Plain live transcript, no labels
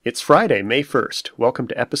It's Friday, May 1st. Welcome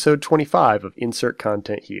to episode 25 of Insert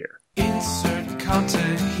Content Here. Insert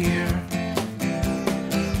content here.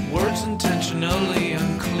 Words intentionally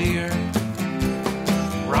unclear.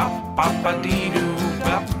 Rap-ba-ba-dee-doo,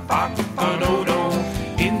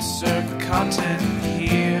 bap-ba-ba-do-do. Insert content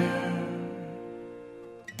here.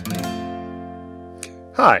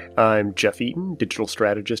 Hi, I'm Jeff Eaton, digital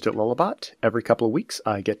strategist at Lullabot. Every couple of weeks,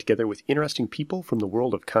 I get together with interesting people from the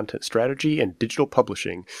world of content strategy and digital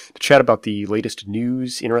publishing to chat about the latest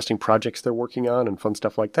news, interesting projects they're working on, and fun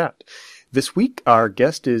stuff like that. This week, our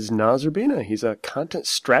guest is Urbina. He's a content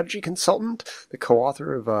strategy consultant, the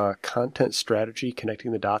co-author of Content Strategy,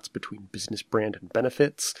 Connecting the Dots Between Business Brand and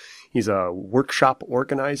Benefits. He's a workshop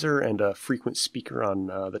organizer and a frequent speaker on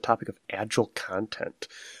the topic of agile content.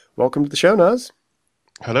 Welcome to the show, Naz.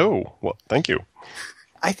 Hello. Well, thank you.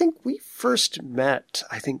 I think we first met,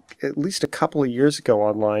 at least a couple of years ago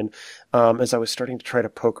online, as I was starting to try to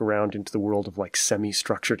poke around into the world of like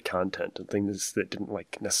semi-structured content and things that didn't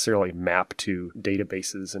like necessarily map to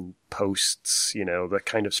databases and posts, you know, the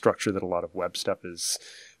kind of structure that a lot of web stuff is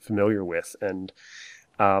familiar with. And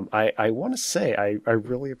I want to say I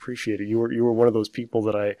really appreciate it. You were one of those people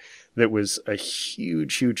that was a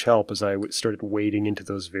huge help as I started wading into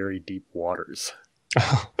those very deep waters.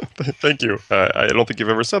 Thank you. I don't think you've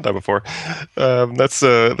ever said that before. That's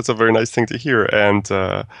a very nice thing to hear, and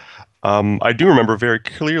I do remember very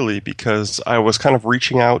clearly because I was kind of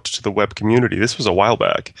reaching out to the web community. This was a while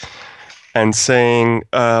back, and saying,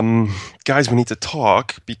 "Guys, we need to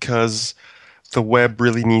talk because the web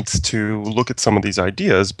really needs to look at some of these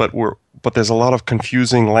ideas, but there's a lot of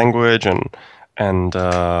confusing language and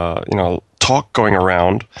talk going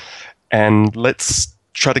around, and let's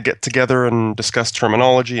try to get together and discuss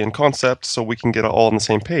terminology and concepts so we can get all on the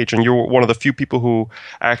same page." And you're one of the few people who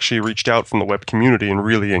actually reached out from the web community and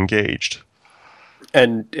really engaged.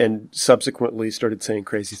 And subsequently started saying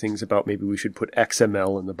crazy things about maybe we should put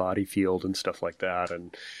XML in the body field and stuff like that.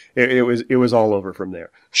 And it was all over from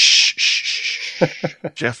there. Shh.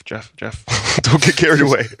 Jeff. Don't get carried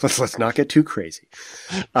away. Let's not get too crazy.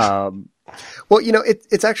 Well, you know,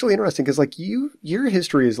 it's actually interesting because like your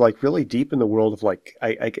history is like really deep in the world of like,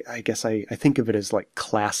 I guess I think of it as like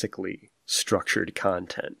classically structured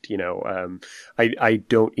content. You know, I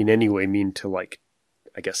don't in any way mean to like,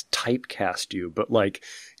 I guess, typecast you, but like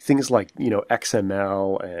things like, you know,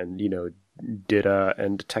 XML and, you know, DITA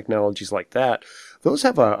and technologies like that, those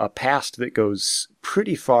have a past that goes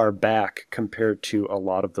pretty far back compared to a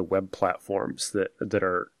lot of the web platforms that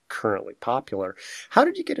are currently popular. How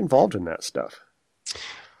did you get involved in that stuff?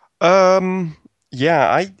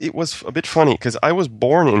 It was a bit funny because I was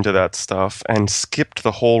born into that stuff and skipped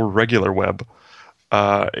the whole regular web.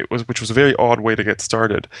 Which was a very odd way to get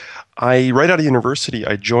started. Right out of university,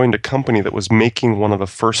 I joined a company that was making one of the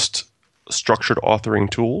first structured authoring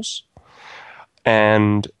tools.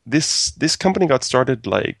 And this company got started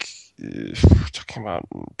talking about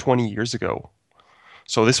 20 years ago.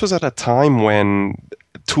 So this was at a time when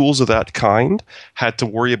tools of that kind had to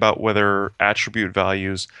worry about whether attribute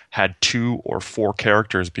values had 2 or 4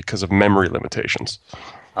 characters because of memory limitations.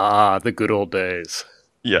 Ah, the good old days.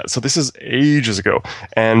 Yeah, so this is ages ago.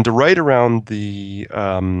 And right around the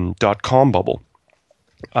 .com bubble,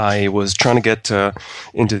 I was trying to get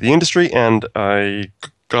into the industry, and I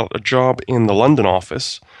got a job in the London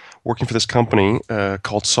office working for this company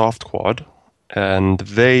called SoftQuad. And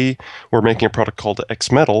they were making a product called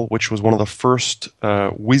XMetal, which was one of the first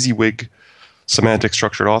WYSIWYG semantic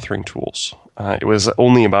structured authoring tools. It was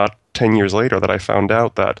only about 10 years later that I found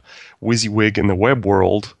out that WYSIWYG in the web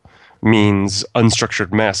world means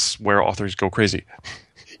unstructured mess where authors go crazy.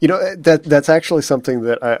 You know, that's actually something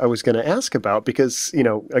that I was going to ask about because, you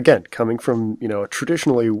know, again, coming from, you know, a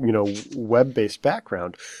traditionally, you know, web-based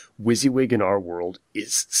background, WYSIWYG in our world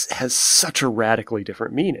has such a radically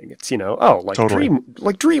different meaning. It's, you know, Totally.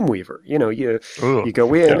 Dreamweaver. You know, you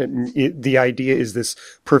go in and the idea is this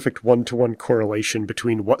perfect one-to-one correlation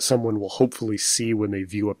between what someone will hopefully see when they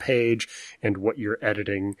view a page and what you're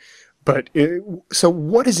editing. But so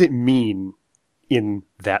what does it mean in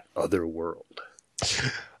that other world?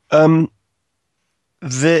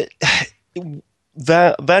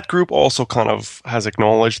 That group also kind of has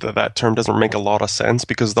acknowledged that term doesn't make a lot of sense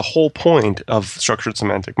because the whole point of structured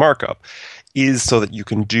semantic markup is so that you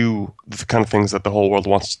can do the kind of things that the whole world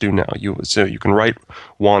wants to do now. So you can write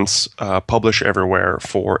once, publish everywhere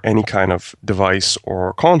for any kind of device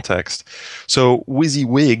or context. So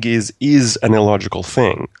WYSIWYG is an illogical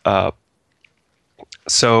thing.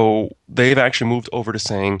 So they've actually moved over to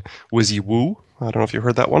saying WYSIWoo. I don't know if you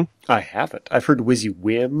heard that one. I haven't. I've heard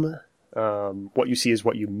WYSIWYM. What you see is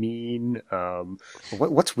what you mean.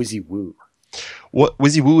 What's WYSIWYG? What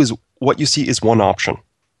WYSIWYG is what you see is one option.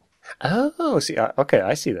 Oh, see, okay,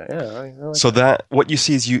 I see that. Yeah, I like So that what you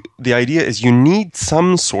see is the idea is you need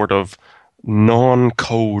some sort of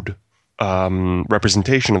non-code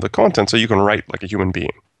representation of the content so you can write like a human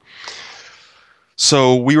being.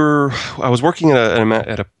 So I was working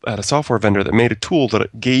at a software vendor that made a tool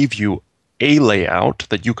that gave you a layout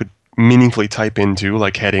that you could meaningfully type into,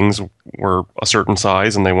 like headings were a certain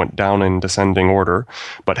size and they went down in descending order,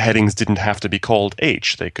 but headings didn't have to be called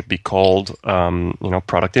H. They could be called,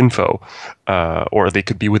 product info, or they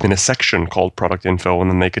could be within a section called product info, and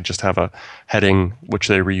then they could just have a heading which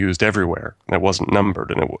they reused everywhere. And it wasn't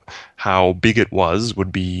numbered, and how big it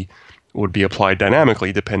would be applied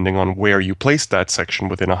dynamically depending on where you placed that section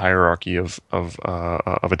within a hierarchy of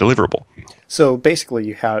a deliverable. So basically,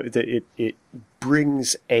 you have it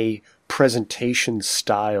brings a presentation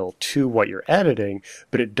style to what you're editing,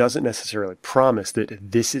 but it doesn't necessarily promise that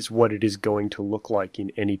this is what it is going to look like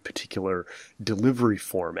in any particular delivery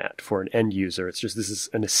format for an end user. It's just this is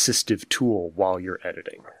an assistive tool while you're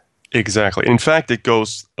editing. Exactly. In fact, it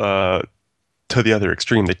goes to the other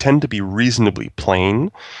extreme. They tend to be reasonably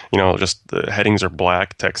plain. Just the headings are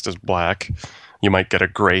black, text is black. You might get a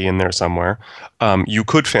gray in there somewhere. You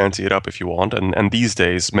could fancy it up if you want, and these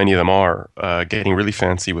days many of them are getting really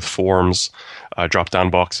fancy with forms, drop-down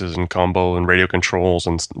boxes and combo and radio controls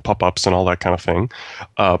and pop-ups and all that kind of thing.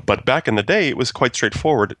 But back in the day, it was quite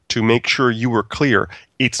straightforward to make sure you were clear.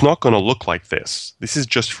 It's not going to look like this. This is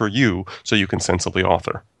just for you so you can sensibly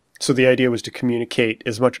author. So the idea was to communicate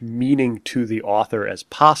as much meaning to the author as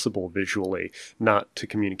possible visually, not to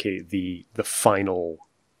communicate the final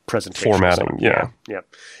presentation. Formatting,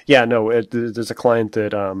 yeah. No, there's a client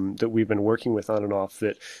that we've been working with on and off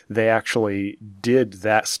that they actually did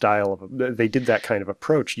that they did that kind of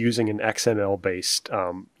approach using an XML based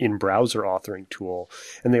in-browser authoring tool,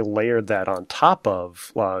 and they layered that on top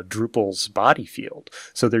of Drupal's body field.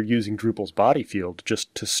 So they're using Drupal's body field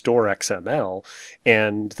just to store XML,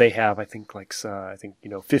 and they have I think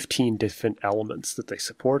 15 different elements that they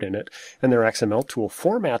support in it, and their XML tool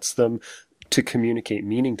formats them to communicate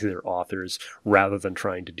meaning to their authors rather than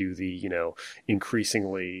trying to do the,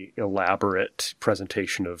 increasingly elaborate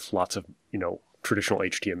presentation of lots of, traditional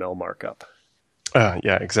HTML markup.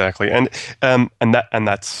 Yeah, exactly. And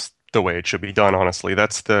that's the way it should be done, honestly.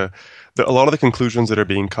 That's a lot of the conclusions that are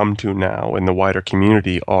being come to now in the wider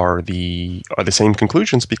community are the same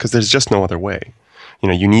conclusions because there's just no other way.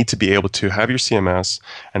 You need to be able to have your CMS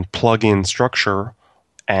and plug in structure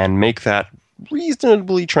and make that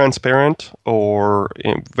reasonably transparent or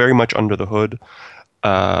very much under the hood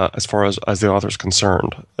as far as the author's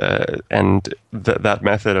concerned. And that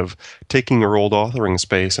method of taking your old authoring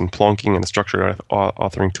space and plonking in a structured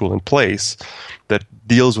authoring tool in place that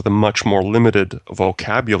deals with a much more limited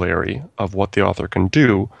vocabulary of what the author can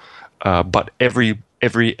do, but every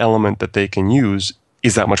element that they can use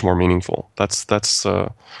is that much more meaningful. That's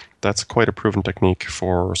quite a proven technique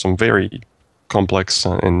for some very complex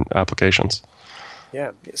applications.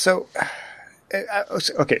 Yeah. So,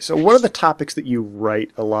 okay. So one of the topics that you write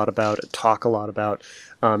a lot about, talk a lot about,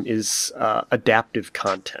 is adaptive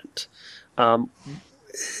content.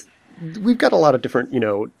 We've got a lot of different,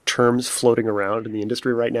 terms floating around in the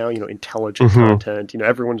industry right now. Intelligent content.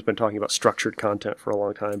 Everyone's been talking about structured content for a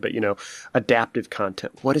long time, but adaptive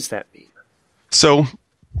content. What does that mean? So,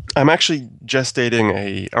 I'm actually gestating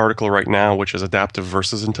an article right now, which is adaptive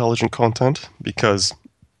versus intelligent content, because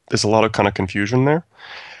there's a lot of kind of confusion there.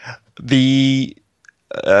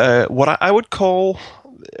 What I would call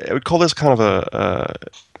this kind of a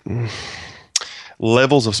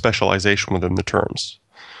levels of specialization within the terms.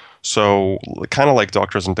 So kind of like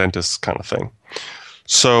doctors and dentists kind of thing.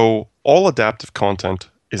 So all adaptive content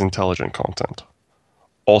is intelligent content.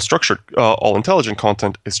 All intelligent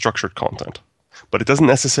content is structured content. But it doesn't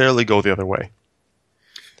necessarily go the other way.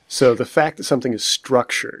 So the fact that something is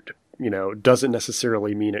structured, doesn't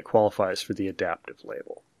necessarily mean it qualifies for the adaptive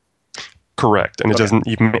label. Correct, and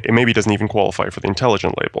it maybe doesn't even qualify for the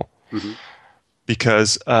intelligent label,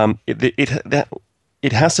 because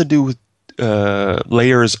it has to do with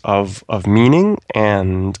layers of meaning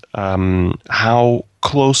and how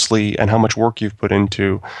closely and how much work you've put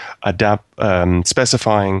into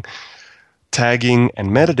specifying tagging and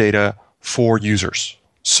metadata for users.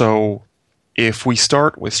 So if we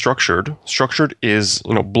start with structured is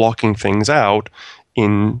blocking things out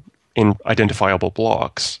in identifiable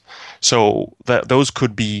blocks. So those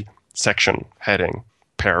could be section, heading,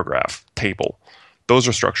 paragraph, table. Those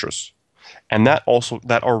are structures. And that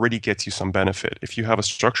already gets you some benefit. If you have a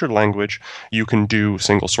structured language, you can do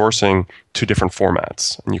single sourcing to different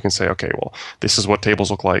formats. And you can say, okay, well, this is what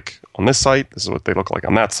tables look like on this site. This is what they look like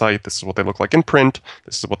on that site. This is what they look like in print.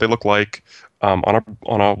 This is what they look like on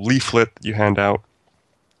a leaflet that you hand out,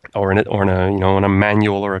 or in a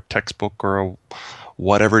manual or a textbook or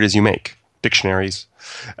whatever it is you make, dictionaries.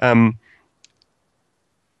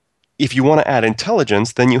 If you want to add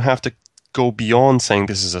intelligence, then you have to go beyond saying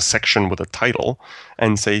this is a section with a title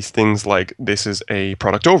and say things like this is a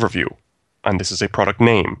product overview and this is a product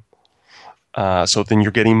name. So then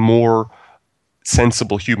you're getting more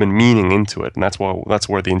sensible human meaning into it, and that's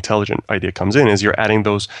where the intelligent idea comes in. Is you're adding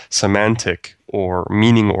those semantic or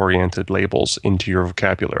meaning-oriented labels into your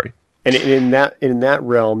vocabulary. And in that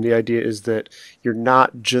realm, the idea is that you're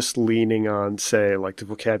not just leaning on, say, like the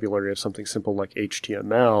vocabulary of something simple like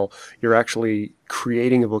HTML. You're actually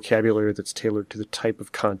creating a vocabulary that's tailored to the type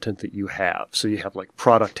of content that you have. So you have like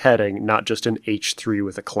product heading, not just an H3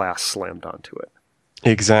 with a class slammed onto it.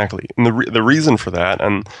 Exactly. And the reason for that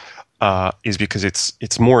is because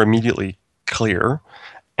it's more immediately clear,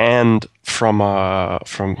 and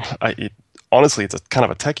honestly, it's a kind of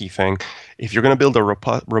a techie thing. If you're going to build a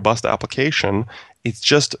robust application, it's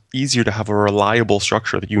just easier to have a reliable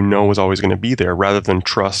structure that you know is always going to be there, rather than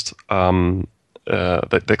trust that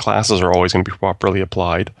the classes are always going to be properly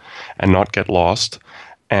applied and not get lost.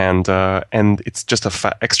 And it's just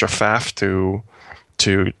extra faff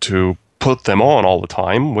to put them on all the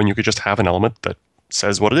time when you could just have an element that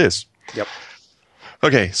says what it is. Yep.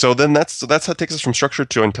 Okay, so then that's how it takes us from structured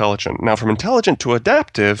to intelligent. Now, from intelligent to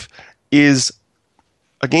adaptive is,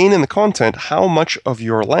 again, in the content, how much of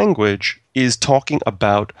your language is talking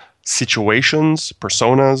about situations,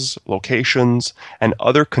 personas, locations, and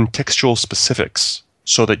other contextual specifics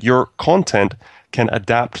so that your content can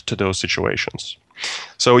adapt to those situations.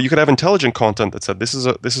 So you could have intelligent content that said, this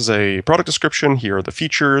is a product description, here are the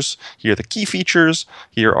features, here are the key features,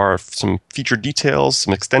 here are some feature details,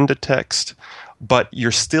 some extended text, but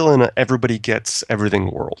you're still in a everybody gets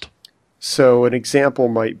everything world. So an example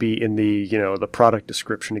might be in the product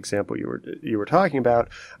description example you were talking about.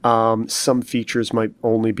 Some features might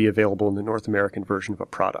only be available in the North American version of a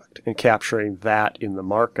product, and capturing that in the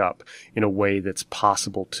markup in a way that's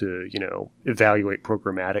possible to evaluate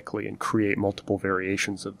programmatically and create multiple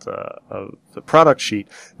variations of the product sheet.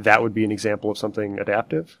 That would be an example of something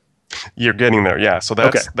adaptive. You're getting there, yeah. So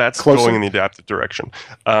that's Closer. Going in the adaptive direction.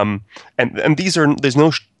 And there's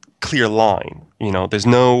no clear line. There's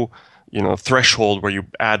no threshold where you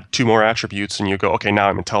add two more attributes and you go, okay, now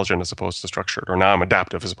I'm intelligent as opposed to structured, or now I'm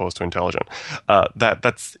adaptive as opposed to intelligent.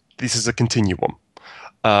 This is a continuum.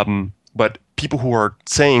 But people who are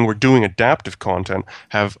saying we're doing adaptive content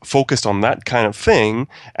have focused on that kind of thing,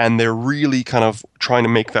 and they're really kind of trying to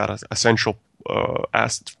make that an essential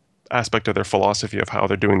aspect of their philosophy of how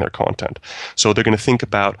they're doing their content. So they're going to think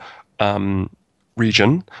about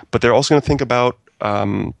region, but they're also going to think about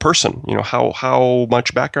person. How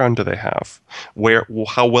much background do they have?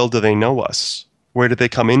 How well do they know us? Where did they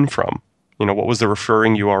come in from? What was the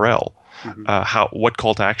referring URL? Mm-hmm. What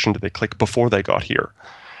call to action did they click before they got here?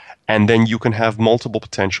 And then you can have multiple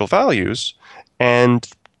potential values and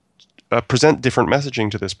present different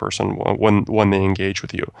messaging to this person when they engage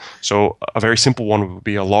with you. So a very simple one would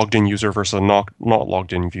be a logged in user versus a not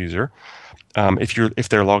logged in user. If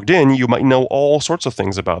they're logged in, you might know all sorts of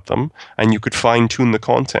things about them, and you could fine-tune the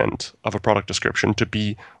content of a product description to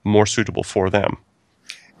be more suitable for them.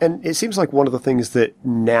 And it seems like one of the things that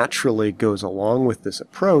naturally goes along with this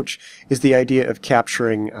approach is the idea of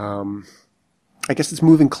capturing, I guess it's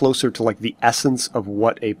moving closer to like the essence of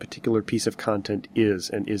what a particular piece of content is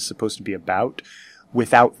and is supposed to be about,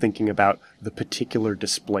 without thinking about the particular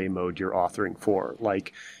display mode you're authoring for.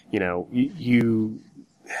 Like, you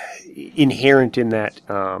inherent in that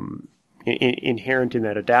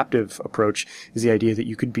adaptive approach is the idea that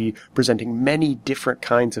you could be presenting many different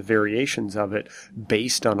kinds of variations of it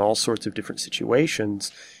based on all sorts of different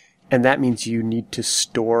situations. And that means you need to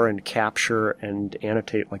store and capture and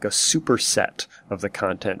annotate like a superset of the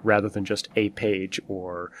content rather than just a page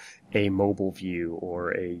or a mobile view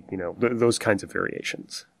or those kinds of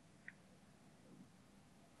variations.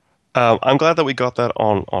 I'm glad that we got that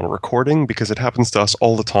on recording, because it happens to us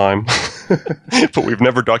all the time, but we've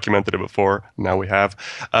never documented it before. Now we have.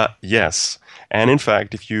 Yes, and in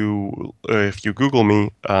fact, if you Google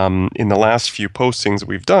me, in the last few postings that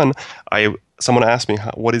we've done, someone asked me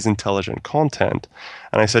what is intelligent content,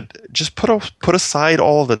 and I said just put aside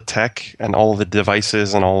all the tech and all of the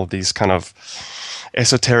devices and all of these kind of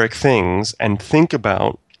esoteric things, and think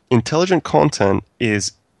about intelligent content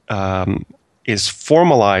is is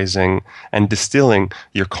formalizing and distilling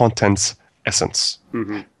your content's essence.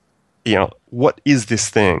 Mm-hmm. What is this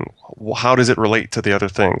thing? How does it relate to the other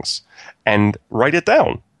things? And write it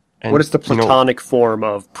down. And, what is the platonic form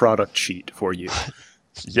of product sheet for you?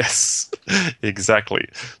 Yes, exactly.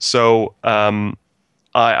 So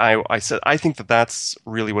I said I think that's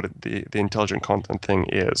really what the intelligent content thing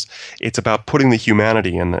is. It's about putting the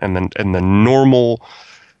humanity and the normal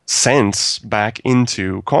sense back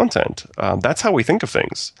into content. That's how we think of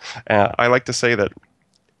things. I like to say that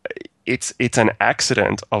it's an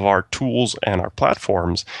accident of our tools and our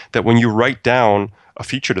platforms that when you write down a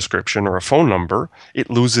feature description or a phone number, it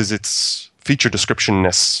loses its feature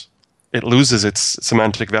descriptionness. It loses its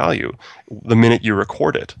semantic value the minute you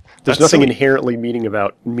record it. There's nothing inherently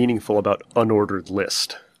meaningful about unordered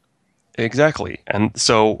list. Exactly. And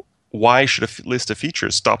so why should a list of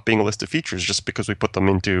features stop being a list of features just because we put them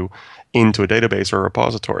into a database or a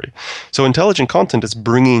repository? So intelligent content is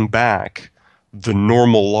bringing back the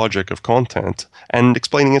normal logic of content and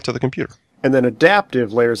explaining it to the computer. And then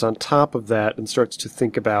adaptive layers on top of that and starts to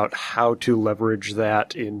think about how to leverage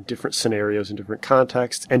that in different scenarios, in different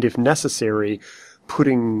contexts, and if necessary,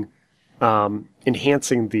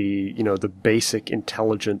 enhancing the basic,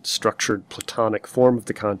 intelligent, structured, platonic form of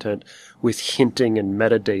the content with hinting and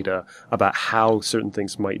metadata about how certain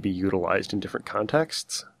things might be utilized in different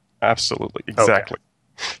contexts. Absolutely, exactly. Okay.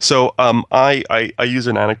 So I use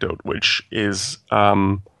an anecdote, which is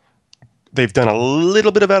they've done a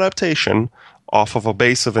little bit of adaptation off of a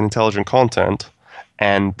base of intelligent content,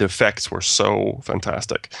 and the effects were so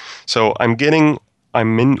fantastic. So I'm in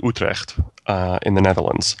Utrecht in the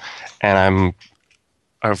Netherlands, and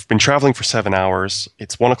I've been traveling for 7 hours.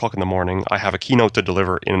 It's 1 o'clock in the morning. I have a keynote to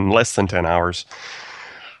deliver in less than 10 hours.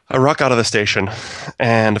 I rock out of the station,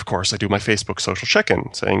 and of course I do my Facebook social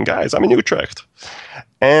check-in saying, guys, I'm in Utrecht.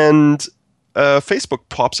 And Facebook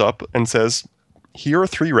pops up and says, here are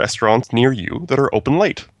 3 restaurants near you that are open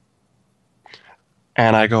late.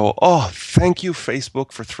 And I go, oh, thank you,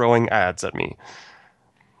 Facebook, for throwing ads at me,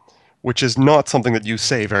 which is not something that you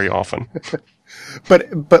say very often.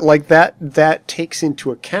 But like that takes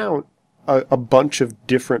into account a bunch of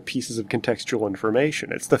different pieces of contextual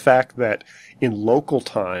information. It's the fact that in local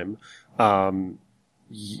time,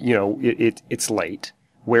 it's late.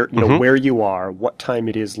 Where where you are, what time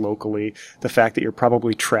it is locally, the fact that you're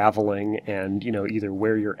probably traveling, and either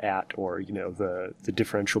where you're at or the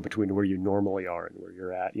differential between where you normally are and where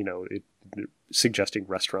you're at. Suggesting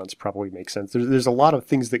restaurants probably makes sense. There's a lot of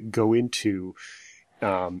things that go into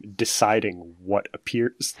deciding what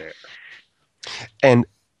appears there. And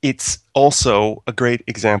it's also a great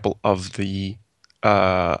example of the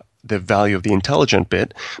value of the intelligent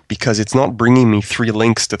bit, because it's not bringing me 3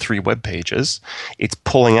 links to 3 web pages. It's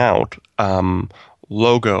pulling out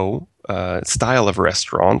logo, style of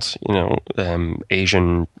restaurant,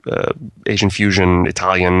 Asian fusion,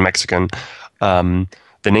 Italian, Mexican, the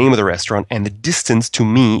name of the restaurant, and the distance to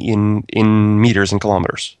me in meters and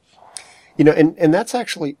kilometers. And that's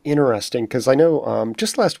actually interesting, because I know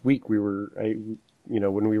just last week when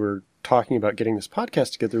we were talking about getting this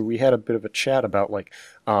podcast together, we had a bit of a chat about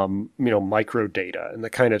microdata and the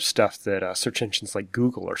kind of stuff that search engines like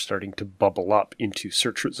Google are starting to bubble up into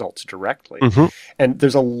search results directly. Mm-hmm. And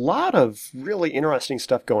there's a lot of really interesting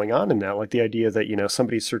stuff going on in that, like the idea that,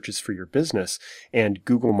 somebody searches for your business and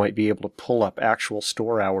Google might be able to pull up actual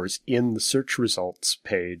store hours in the search results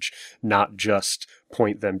page, not just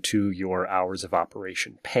point them to your hours of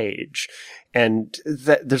operation page. And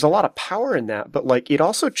there's a lot of power in that, but it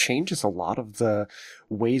also changes a lot of the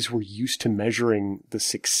ways we're used to measuring the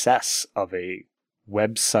success of a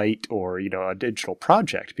website or, a digital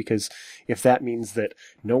project. Because if that means that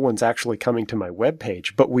no one's actually coming to my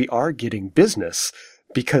webpage, but we are getting business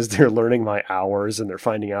because they're learning my hours and they're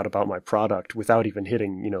finding out about my product without even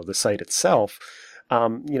hitting, the site itself,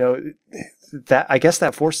 that I guess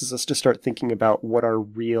that forces us to start thinking about what our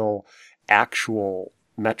real actual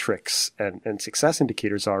metrics and success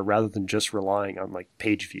indicators are, rather than just relying on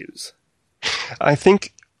page views. I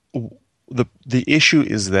think the issue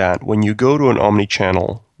is that when you go to an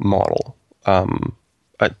omni-channel model,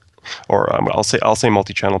 I'll say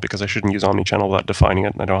multi-channel because I shouldn't use omni-channel without defining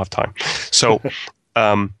it, and I don't have time. So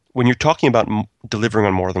when you're talking about delivering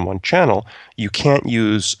on more than one channel, you can't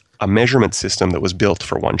use a measurement system that was built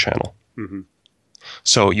for one channel. Mm-hmm.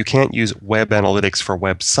 So you can't use web analytics for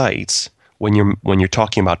websites when you're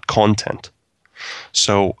talking about content.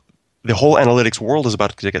 So the whole analytics world is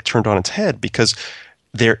about to get turned on its head, because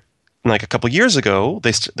they're a couple of years ago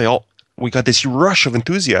we got this rush of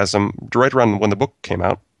enthusiasm right around when the book came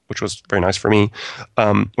out, which was very nice for me,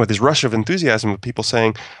 with this rush of enthusiasm of people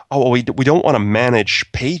saying, oh, well, we don't want to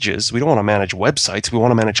manage pages. We don't want to manage websites. We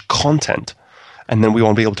want to manage content. And then we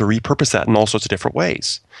want to be able to repurpose that in all sorts of different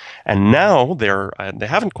ways. And now they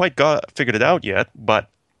haven't quite figured it out yet, but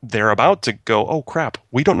they're about to go, oh, crap,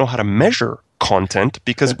 we don't know how to measure content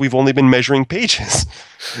because we've only been measuring pages.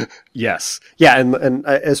 Yes. Yeah. And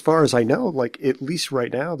as far as I know, like at least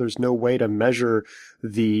right now, there's no way to measure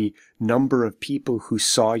the number of people who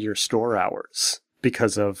saw your store hours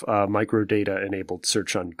because of microdata enabled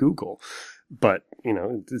search on Google. But, you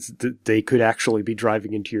know, they could actually be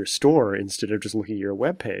driving into your store instead of just looking at your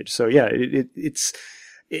webpage. So yeah, it's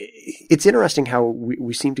interesting how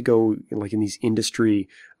we seem to go like in these industry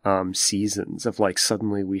seasons of like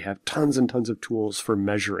suddenly we have tons and tons of tools for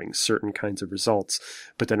measuring certain kinds of results,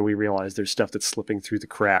 but then we realize there's stuff that's slipping through the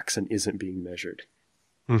cracks and isn't being measured.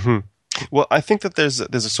 Mm-hmm. Well, I think that there's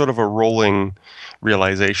a sort of a rolling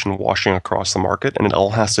realization washing across the market, and it all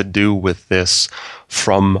has to do with this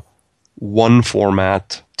from one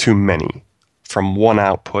format to many, from one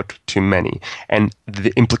output to many, and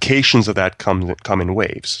the implications of that come in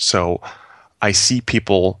waves. So I see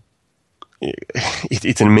people.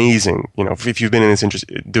 It's amazing, you know, if you've been in this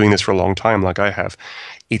doing this for a long time, like I have,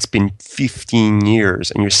 it's been 15 years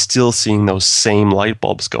and you're still seeing those same light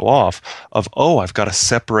bulbs go off of, oh, I've got to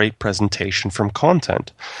separate presentation from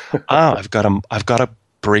content. I've got to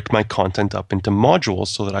break my content up into modules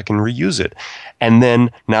so that I can reuse it. And then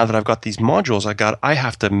now that I've got these modules, I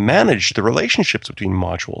have to manage the relationships between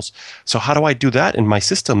modules. So how do I do that in my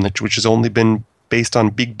system which has only been based on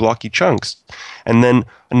big blocky chunks? And then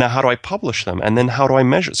now how do I publish them? And then how do I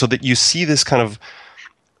measure? So that you see this kind of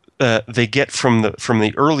they get from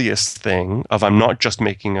the earliest thing of I'm not just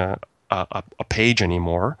making a page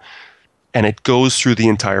anymore, and it goes through the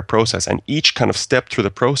entire process. And each kind of step through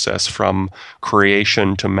the process from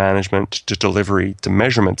creation to management to delivery to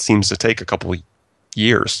measurement seems to take a couple of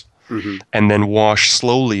years, and then wash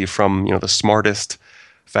slowly from, you know, the smartest,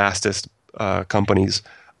 fastest companies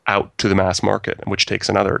out to the mass market, which takes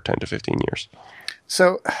another 10 to 15 years.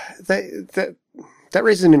 So that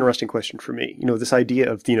raises an interesting question for me. You know, this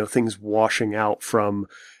idea of, you know, things washing out from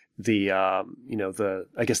the, you know,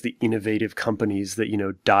 I guess the innovative companies that, you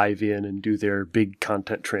know, dive in and do their big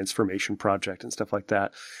content transformation project and stuff like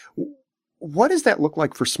that. What does that look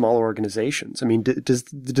like for smaller organizations? I mean, do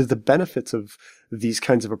the benefits of these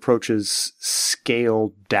kinds of approaches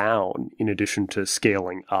scale down in addition to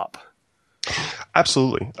scaling up?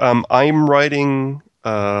 Absolutely. I'm writing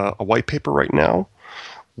a white paper right now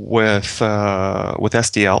with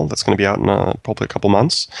SDL that's going to be out in probably a couple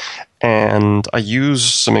months, and I use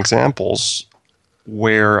some examples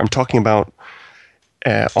where I'm talking about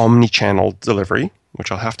omni-channel delivery,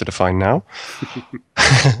 which I'll have to define now.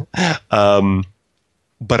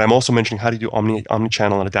 But I'm also mentioning how to do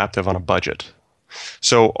omni-channel and adaptive on a budget.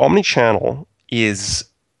 So omni-channel is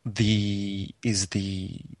the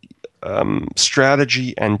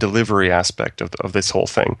strategy and delivery aspect of this whole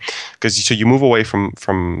thing, because so you move away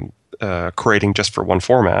from creating just for one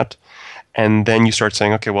format, and then you start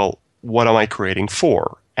saying, okay, well, what am I creating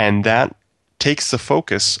for? And that takes the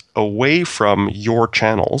focus away from your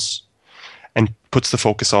channels and puts the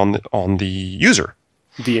focus on the user.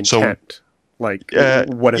 The intent. So, like,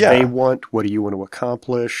 what do they want? What do you want to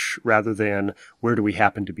accomplish? Rather than where do we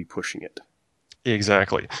happen to be pushing it?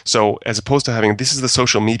 Exactly. So as opposed to having, this is the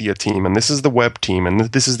social media team, and this is the web team, and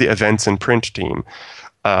this is the events and print team,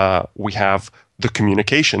 we have the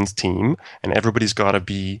communications team, and everybody's got to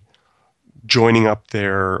be joining up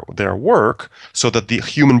their work so that the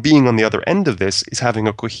human being on the other end of this is having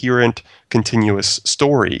a coherent, continuous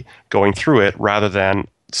story going through it, rather than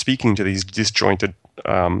speaking to these disjointed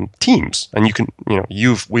teams. And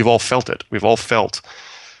we've all felt it. We've all felt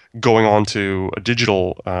going on to a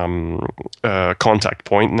digital contact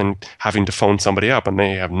point and then having to phone somebody up and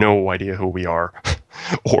they have no idea who we are,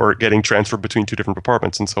 or getting transferred between two different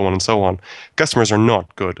departments, and so on and so on. Customers are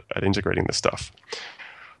not good at integrating this stuff.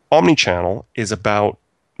 Omnichannel is about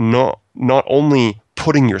not only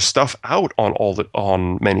putting your stuff out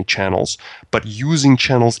on many channels, but using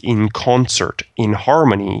channels in concert, in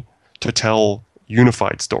harmony, to tell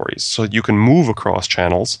unified stories. So you can move across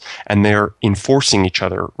channels and they're enforcing each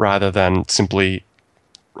other rather than simply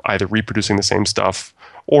either reproducing the same stuff,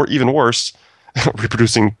 or even worse,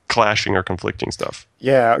 reproducing clashing or conflicting stuff.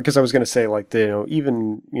 Yeah, because I was going to say, like,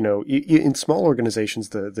 even in small organizations,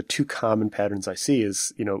 the two common patterns I see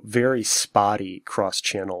is, very spotty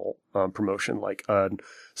cross-channel promotion. Like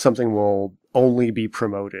something will only be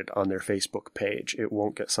promoted on their Facebook page. It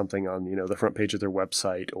won't get something on, the front page of their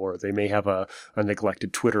website, or they may have a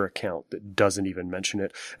neglected Twitter account that doesn't even mention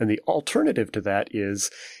it. And the alternative to that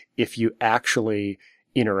is if you actually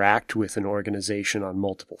interact with an organization on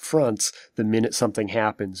multiple fronts, the minute something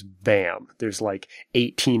happens, bam, there's like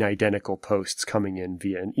 18 identical posts coming in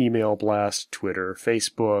via an email blast, Twitter,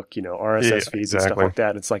 Facebook, RSS feeds and stuff like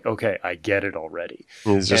that. It's like, okay, I get it already.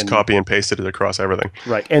 It's just copy and pasted it across everything.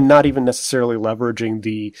 Right. And not even necessarily leveraging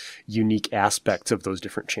the unique aspects of those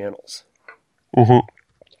different channels. Mm-hmm.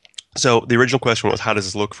 So the original question was, how does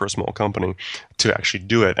this look for a small company to actually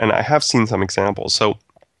do it? And I have seen some examples. So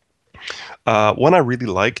one I really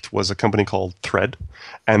liked was a company called Thread,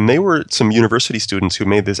 and they were some university students who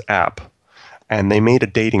made this app, and they made a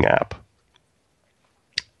dating app.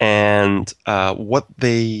 And what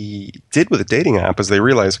they did with the dating app is they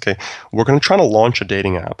realized, okay, we're going to try to launch a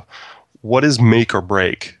dating app. What is make or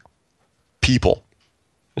break? People.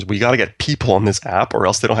 We got to get people on this app, or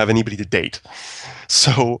else they don't have anybody to date.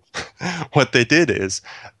 So what they did is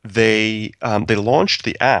they launched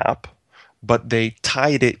the app, but they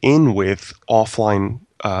tied it in with offline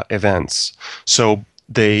events. So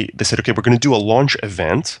they said, okay, we're going to do a launch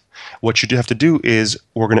event. What you do have to do is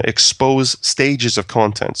we're going to expose stages of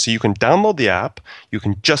content. So you can download the app, you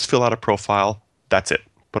can just fill out a profile, that's it.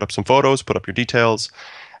 Put up some photos, put up your details,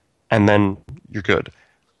 and then you're good.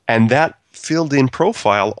 And that filled in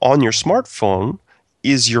profile on your smartphone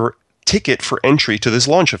is your ticket for entry to this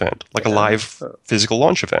launch event, like a live physical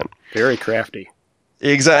launch event. Very crafty.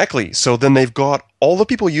 Exactly. So then they've got all the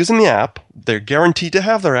people using the app. They're guaranteed to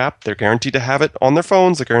have their app. They're guaranteed to have it on their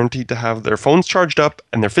phones. They're guaranteed to have their phones charged up,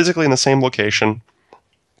 and they're physically in the same location.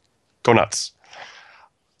 Go nuts.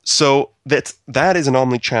 So that is an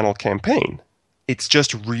omni-channel campaign. It's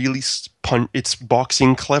just really it's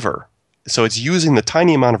boxing clever. So it's using the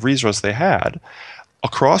tiny amount of resource they had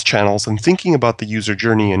across channels and thinking about the user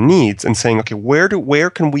journey and needs and saying, okay, where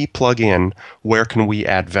can we plug in? Where can we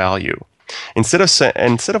add value? Instead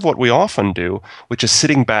of what we often do, which is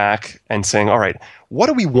sitting back and saying, all right, what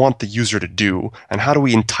do we want the user to do, and how do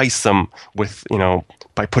we entice them with,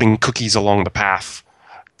 by putting cookies along the path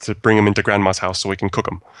to bring them into grandma's house so we can cook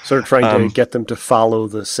them. Sort of trying to get them to follow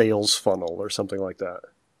the sales funnel or something like that.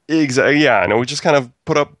 Exactly. Yeah. No, we just kind of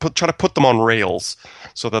try to put them on rails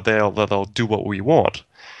so that they'll do what we want.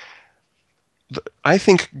 I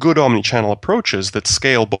think good omni-channel approaches that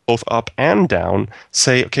scale both up and down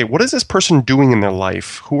say, okay, what is this person doing in their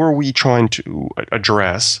life? Who are we trying to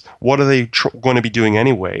address? What are they going to be doing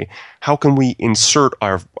anyway? How can we insert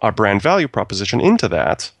our brand value proposition into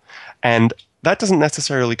that? And that doesn't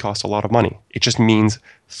necessarily cost a lot of money. It just means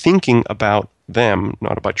thinking about them,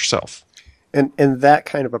 not about yourself. And that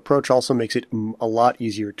kind of approach also makes it a lot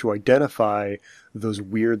easier to identify those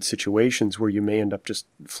weird situations where you may end up just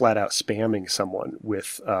flat out spamming someone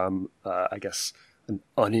with, I guess, an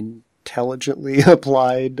unintelligently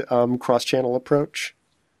applied cross-channel approach.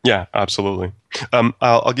 Yeah, absolutely.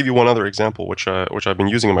 I'll give you one other example, which I've been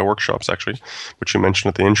using in my workshops, actually, which you mentioned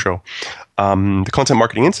at the intro. The Content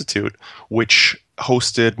Marketing Institute, which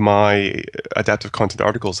hosted my adaptive content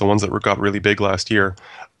articles, the ones that got really big last year,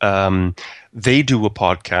 they do a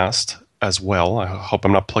podcast as well. I hope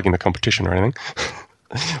I'm not plugging the competition or anything,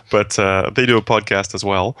 but they do a podcast as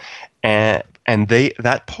well, and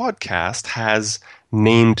that podcast has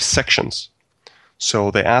named sections.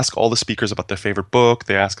 So they ask all the speakers about their favorite book.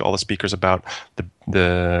 They ask all the speakers about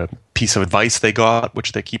the piece of advice they got,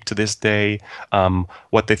 which they keep to this day,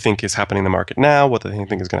 what they think is happening in the market now, what they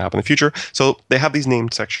think is going to happen in the future. So they have these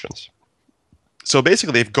named sections. So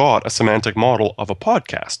basically, they've got a semantic model of a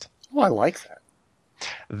podcast. Oh, I like that.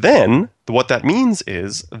 Then what that means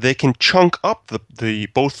is they can chunk up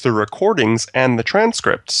both the recordings and the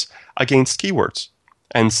transcripts against keywords,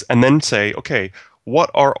 and then say, okay, what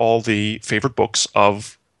are all the favorite books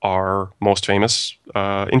of our most famous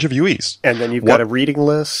interviewees? And then you've got a reading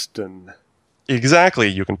list. And exactly.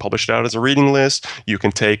 You can publish it out as a reading list. You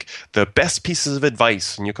can take the best pieces of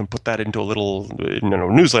advice and you can put that into a little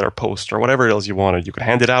newsletter post or whatever else you wanted. You could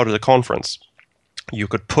hand it out at a conference. You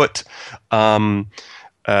could put my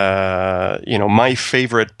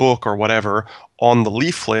favorite book or whatever on the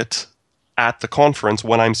leaflet at the conference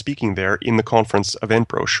when I'm speaking there in the conference event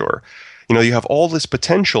brochure. You have all this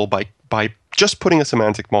potential by just putting a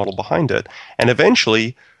semantic model behind it, and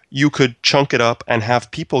eventually you could chunk it up and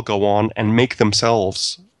have people go on and make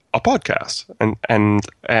themselves a podcast and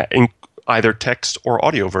in either text or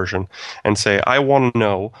audio version, and say, I want to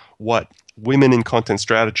know what women in content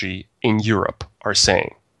strategy in Europe are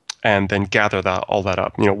saying, and then gather all that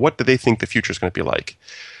up. What do they think the future is going to be like?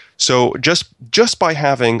 So just by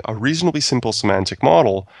having a reasonably simple semantic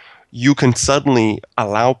model, you can suddenly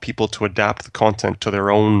allow people to adapt the content to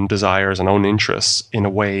their own desires and own interests in a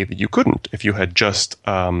way that you couldn't if you had just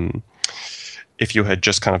kind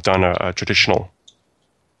of done a traditional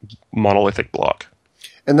monolithic block.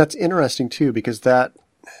 And that's interesting too, because that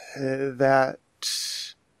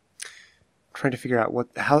trying to figure out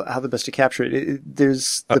how the best to capture it.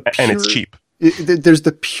 There's the pure, and it's cheap. There's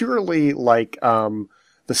the purely like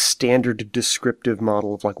the standard descriptive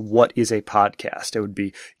model of like what is a podcast. It would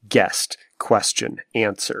be guest, question,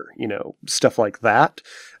 answer, stuff like that.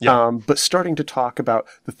 Yeah. But starting to talk about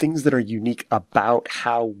the things that are unique about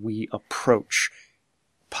how we approach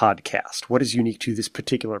podcast. What is unique to this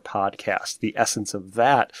particular podcast? The essence of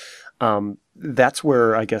that. That's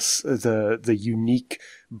where I guess the unique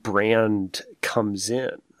brand comes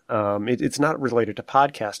in. It's not related to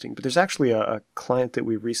podcasting, but there's actually a client that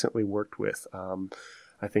we recently worked with.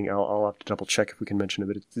 I think I'll have to double check if we can mention it,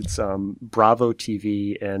 but it's Bravo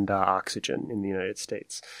TV and Oxygen in the United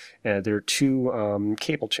States. And they're two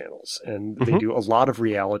cable channels, and they do a lot of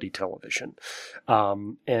reality television.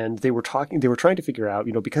 And they were trying to figure out,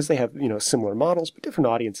 because they have, similar models, but different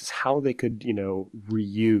audiences, how they could,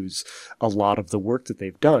 reuse a lot of the work that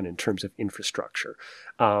they've done in terms of infrastructure.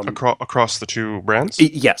 Across the two brands?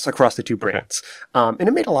 Yes, across the two brands. Okay. And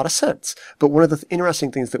it made a lot of sense. But one of the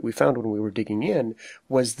interesting things that we found when we were digging in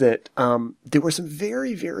was that there were some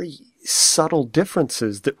very, very subtle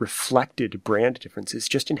differences that reflected brand differences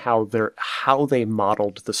just in how they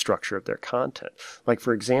modeled the structure of their content. Like,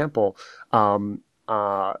 for example,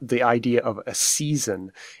 the idea of a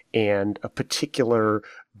season and a particular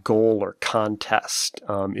goal or contest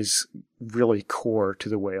is really core to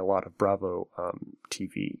the way a lot of Bravo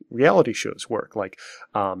TV reality shows work, like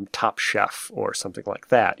Top Chef or something like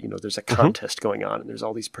that. There's a contest going on and there's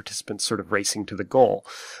all these participants sort of racing to the goal.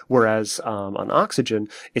 Whereas on Oxygen,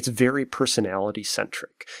 it's very personality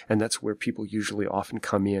centric. And that's where people usually often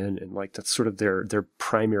come in, and like that's sort of their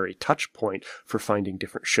primary touch point for finding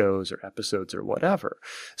different shows or episodes or whatever.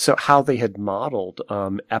 So how they had modeled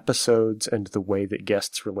episodes and the way that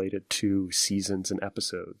guests related to seasons and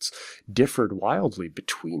episodes differed wildly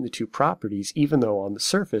between the two properties, even though on the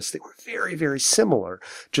surface they were very, very similar,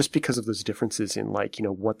 just because of those differences in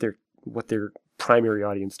what their primary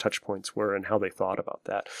audience touch points were and how they thought about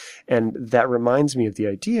that. And that reminds me of the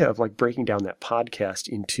idea of like breaking down that podcast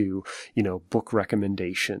into, book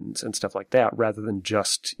recommendations and stuff like that, rather than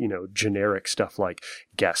just, generic stuff like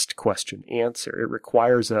guest, question, answer. It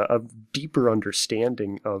requires a deeper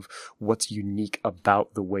understanding of what's unique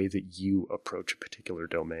about the way that you approach a particular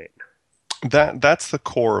domain. That's the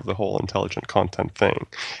core of the whole intelligent content thing,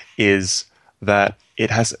 is that it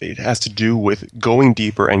has to do with going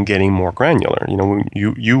deeper and getting more granular.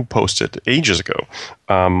 You posted ages ago.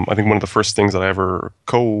 I think one of the first things that I ever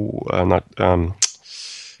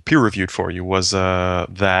peer reviewed for you was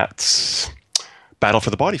that Battle for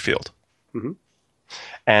the Body Field. Mm-hmm.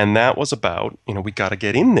 And that was about, we got to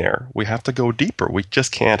get in there. We have to go deeper. We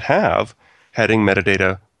just can't have heading,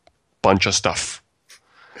 metadata, bunch of stuff.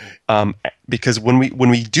 Because when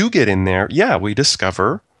we do get in there, we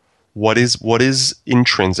discover what is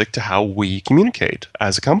intrinsic to how we communicate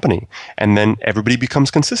as a company, and then everybody becomes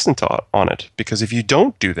consistent on it. Because if you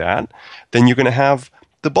don't do that, then you're going to have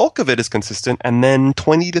the bulk of it is consistent, and then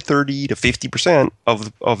 20 to 30 to 50%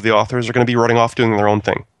 of the authors are going to be running off doing their own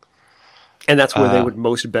thing. And that's where they would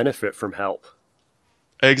most benefit from help.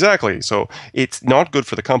 Exactly. So it's not good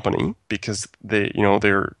for the company because they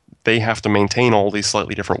have to maintain all these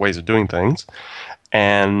slightly different ways of doing things.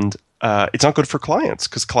 And it's not good for clients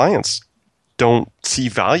because clients don't see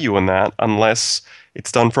value in that unless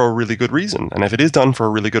it's done for a really good reason. And if it is done for a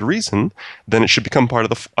really good reason, then it should become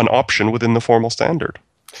part of an option within the formal standard.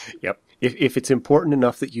 Yep. If it's important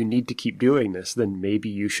enough that you need to keep doing this, then maybe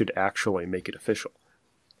you should actually make it official.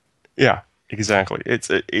 Yeah, exactly. It's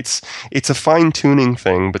a fine-tuning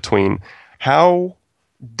thing between how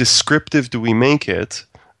descriptive do we make it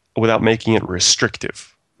without making it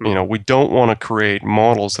restrictive. We don't want to create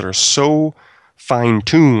models that are so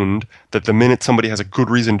fine-tuned that the minute somebody has a good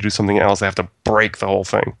reason to do something else, they have to break the whole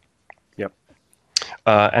thing. Yep.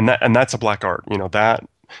 And that's a black art. That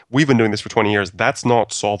we've been doing this for 20 years. That's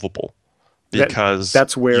not solvable because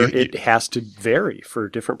that's where it has to vary for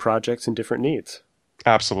different projects and different needs.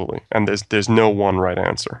 Absolutely. And there's no one right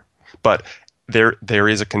answer. But there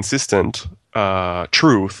is a consistent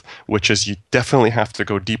truth, which is you definitely have to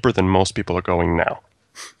go deeper than most people are going now.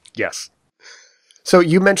 Yes. So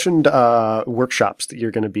you mentioned workshops that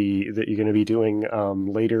you're going to be doing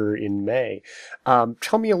later in May.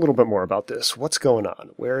 Tell me a little bit more about this. What's going on?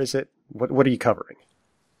 Where is it? What are you covering?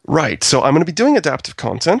 Right. So I'm going to be doing adaptive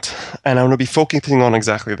content, and I'm going to be focusing on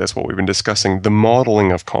exactly this, what we've been discussing, the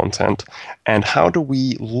modeling of content, and how do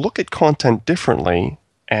we look at content differently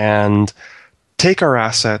and take our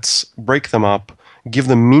assets, break them up, give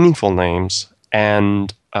them meaningful names,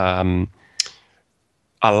 and I'll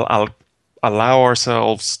allow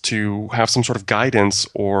ourselves to have some sort of guidance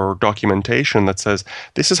or documentation that says,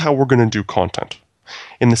 this is how we're going to do content.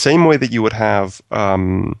 In the same way that you would have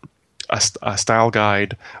a style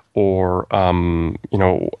guide or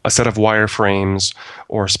a set of wireframes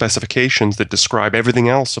or specifications that describe everything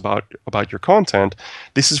else about your content,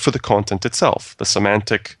 this is for the content itself, the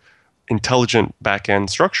semantic, intelligent back-end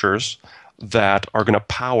structures that are going to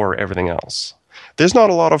power everything else. There's not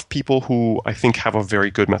a lot of people who I think have a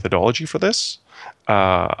very good methodology for this.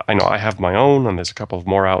 I know I have my own, and there's a couple of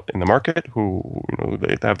more out in the market who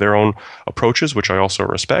they have their own approaches, which I also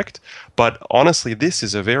respect. But honestly, this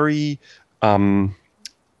is a very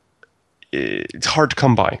it's hard to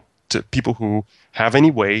come by to people who have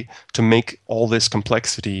any way to make all this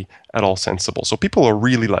complexity at all sensible. So people are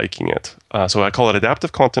really liking it. So I call it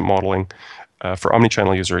adaptive content modeling for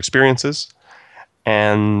omnichannel user experiences.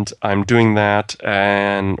 And I'm doing that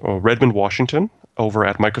in Redmond, Washington, over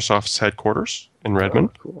at Microsoft's headquarters in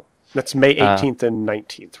Redmond. Oh, cool. That's May 18th and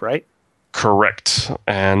 19th, right? Correct.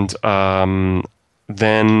 And for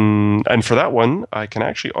that one, I can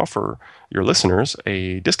actually offer your listeners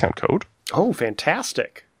a discount code. Oh,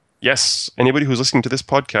 fantastic. Yes. Anybody who's listening to this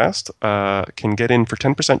podcast can get in for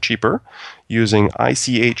 10% cheaper using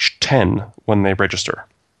ICH10 when they register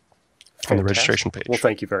on the registration page. Well,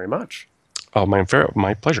 thank you very much. Oh, my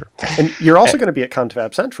pleasure. And you're also going to be at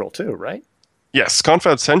Confab Central too, right? Yes,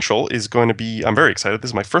 Confab Central is going to be, I'm very excited. This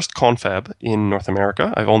is my first Confab in North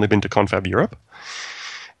America. I've only been to Confab Europe.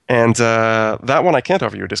 And that one I can't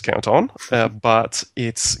offer you a discount on, but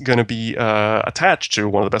it's going to be attached to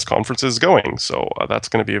one of the best conferences going. So that's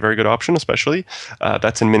going to be a very good option, especially.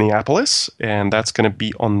 That's in Minneapolis, and that's going to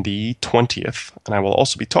be on the 20th. And I will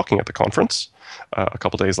also be talking at the conference a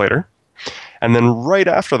couple days later. And then right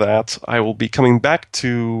after that, I will be coming back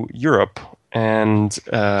to Europe, and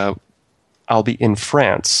I'll be in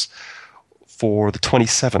France for the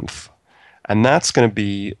 27th. And that's going to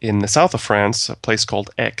be in the south of France, a place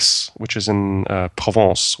called Aix, which is in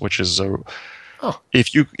Provence, which is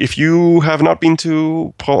if you have not been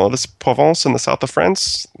to Provence in the south of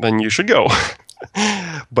France, then you should go.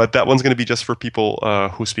 But that one's going to be just for people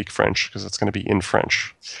who speak French, because it's going to be in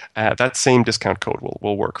French. That same discount code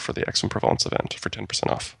will work for the Aix-en-Provence event for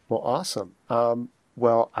 10% off. Well, awesome.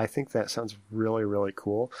 Well, I think that sounds really, really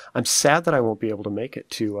cool. I'm sad that I won't be able to make it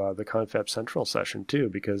to the Confab Central session too,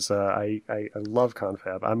 because I love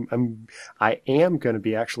Confab. I am going to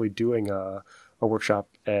be actually doing a workshop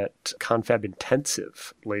at Confab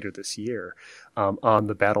Intensive later this year on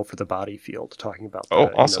the battle for the body field, talking about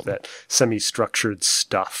awesome. That semi-structured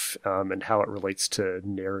stuff and how it relates to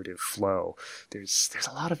narrative flow. There's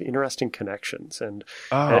a lot of interesting connections, and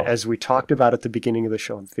as we talked about at the beginning of the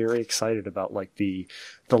show, I'm very excited about like the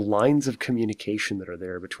lines of communication that are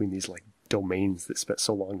there between these like domains that spent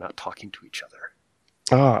so long not talking to each other.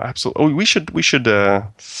 Oh, absolutely. Oh, we should.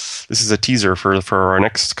 This is a teaser for our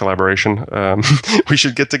next collaboration. We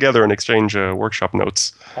should get together and exchange workshop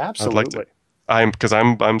notes. Absolutely. Because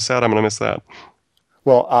I'm sad I'm going to miss that.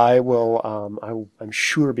 Well, I will. I'm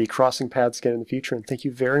sure be crossing paths again in the future. And thank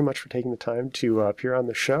you very much for taking the time to appear on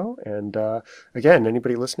the show. And again,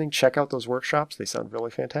 anybody listening, check out those workshops. They sound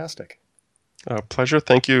really fantastic. Pleasure.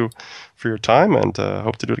 Thank you for your time, and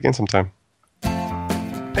hope to do it again sometime.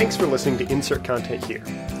 Thanks for listening to Insert Content Here.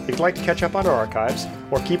 If you'd like to catch up on our archives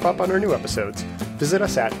or keep up on our new episodes, visit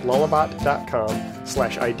us at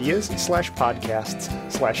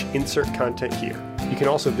lullabot.com/ideas/podcasts/insert content here. You can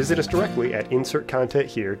also visit us directly at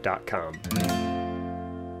insertcontenthere.com.